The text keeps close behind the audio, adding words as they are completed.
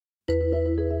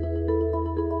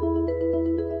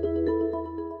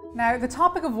Now, the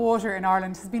topic of water in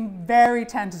Ireland has been very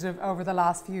tentative over the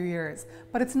last few years,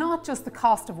 but it's not just the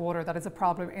cost of water that is a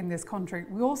problem in this country.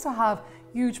 We also have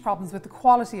huge problems with the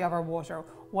quality of our water,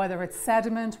 whether it's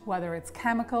sediment, whether it's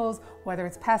chemicals, whether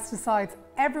it's pesticides.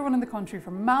 Everyone in the country,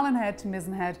 from Malin to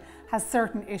Mizenhead, has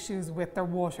certain issues with their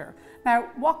water.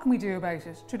 Now, what can we do about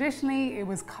it? Traditionally, it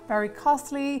was very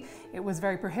costly, it was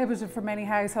very prohibitive for many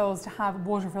households to have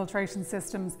water filtration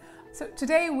systems. So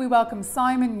today we welcome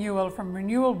Simon Newell from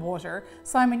Renewal Water.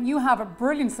 Simon, you have a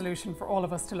brilliant solution for all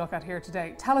of us to look at here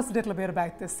today. Tell us a little bit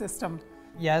about this system.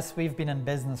 Yes, we've been in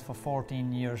business for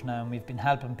 14 years now, and we've been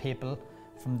helping people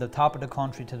from the top of the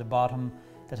country to the bottom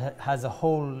that has a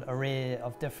whole array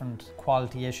of different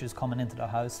quality issues coming into the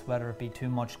house, whether it be too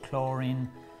much chlorine,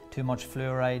 too much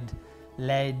fluoride,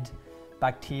 lead,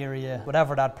 bacteria,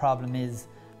 whatever that problem is,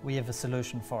 we have a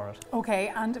solution for it.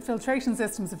 Okay, and filtration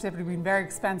systems have typically been very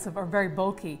expensive or very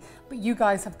bulky, but you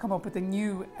guys have come up with a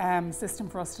new system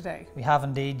for us today. We have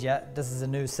indeed, yeah. This is a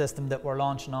new system that we're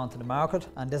launching onto the market,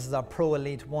 and this is our Pro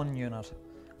Elite 1 unit.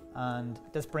 And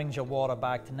this brings your water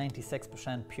back to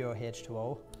 96% pure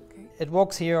H2O. Okay. It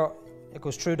works here, it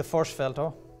goes through the first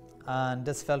filter, and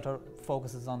this filter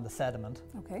focuses on the sediment.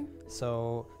 Okay.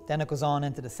 So then it goes on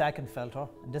into the second filter,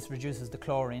 and this reduces the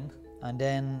chlorine, and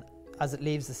then as it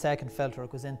leaves the second filter, it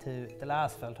goes into the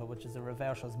last filter, which is a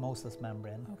reverse osmosis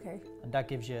membrane. Okay. And that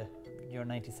gives you your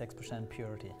 96%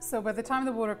 purity. So by the time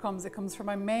the water comes, it comes from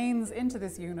my mains into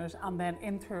this unit and then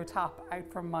in through a tap out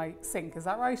from my sink, is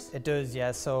that right? It does,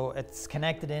 yeah. So it's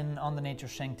connected in underneath your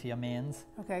sink to your mains.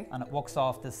 Okay. And it works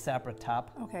off this separate tap.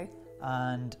 Okay.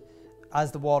 And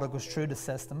as the water goes through the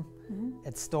system,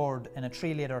 it's stored in a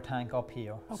 3-litre tank up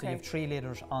here. Okay. So you have 3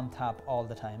 litres on tap all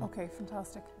the time. Okay,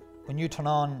 fantastic. When you turn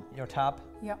on your tap,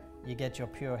 Yeah. you get your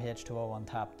pure H2O on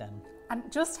tap then.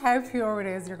 And just how pure it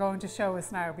is, you're going to show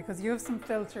us now, because you have some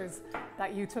filters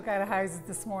that you took out of houses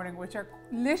this morning, which are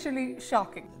literally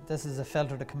shocking. This is a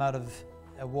filter that came out of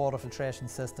a water filtration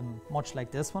system, much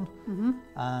like this one.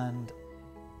 And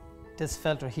this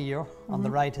filter here on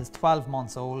the right is 12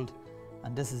 months old,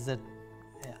 and this is it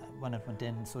when it went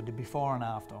in, so the before and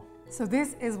after. So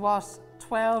this is what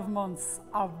 12 months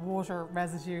of water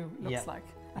residue looks like,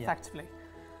 effectively.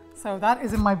 So that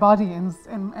is in my body in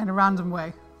a random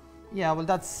way. Yeah, well,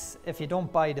 that's, if you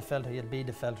don't buy the filter, you'll be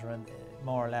the filter, and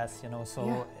more or less, you know,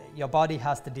 so your body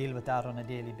has to deal with that on a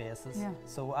daily basis.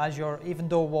 So as even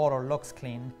though water looks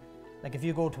clean, like if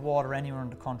you go to water anywhere in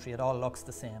the country, it all looks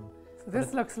the same. So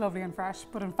this looks lovely and fresh,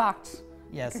 but in fact,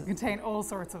 yes, it can contain all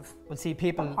sorts of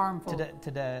harmful.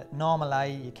 To the normal eye,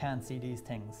 you can't see these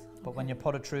things, but when you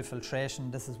put it through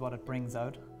filtration, this is what it brings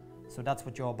out. So that's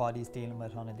what your body's dealing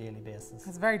with on a daily basis.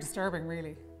 It's very disturbing,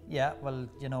 really. Yeah, well,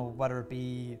 you know, whether it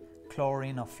be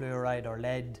chlorine or fluoride or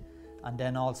lead, and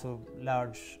then also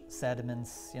large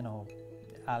sediments, you know,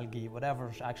 algae,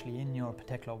 whatever's actually in your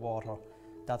particular water,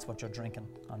 that's what you're drinking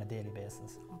on a daily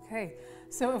basis. Okay,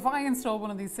 so if I install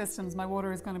one of these systems, my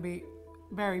water is going to be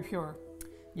very pure.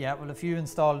 Yeah, well, if you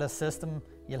install this system,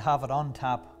 you'll have it on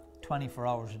tap 24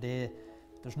 hours a day.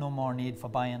 There's no more need for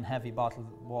buying heavy bottled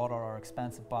water or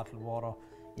expensive bottled water.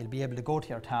 You'll be able to go to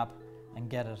your tap and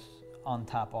get it on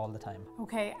tap all the time.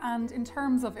 Okay, and in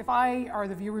terms of if I or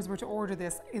the viewers were to order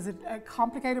this, is it a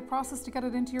complicated process to get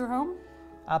it into your home?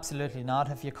 Absolutely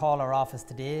not. If you call our office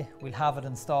today, we'll have it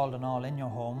installed and all in your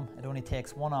home. It only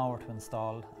takes 1 hour to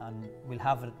install, and you'll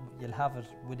have it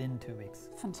within 2 weeks.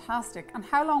 Fantastic. And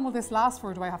how long will this last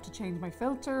for? Do I have to change my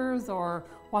filters, or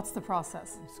what's the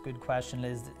process? It's a good question,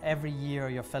 Liz. Every year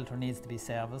your filter needs to be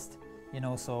serviced, you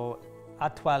know, so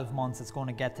at 12 months it's going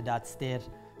to get to that state,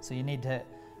 so you need to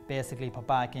basically put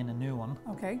back in a new one.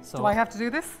 Okay, so do I have to do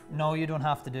this? No, you don't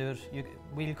have to do it.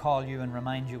 We'll call you and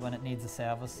remind you when it needs a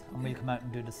service, and we'll come out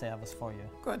and do the service for you.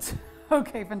 Good.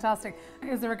 Okay, fantastic.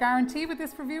 Is there a guarantee with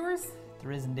this for viewers?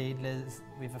 There is indeed, Liz.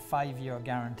 We have a 5-year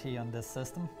guarantee on this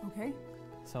system. Okay.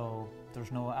 So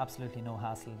there's absolutely no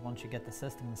hassle. Once you get the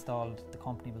system installed, the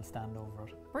company will stand over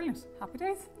it. Brilliant. Happy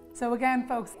days. So again,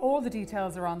 folks, all the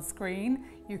details are on screen.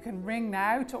 You can ring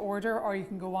now to order, or you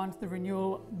can go onto the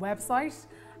Renewal website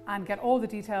and get all the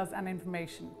details and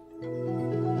information.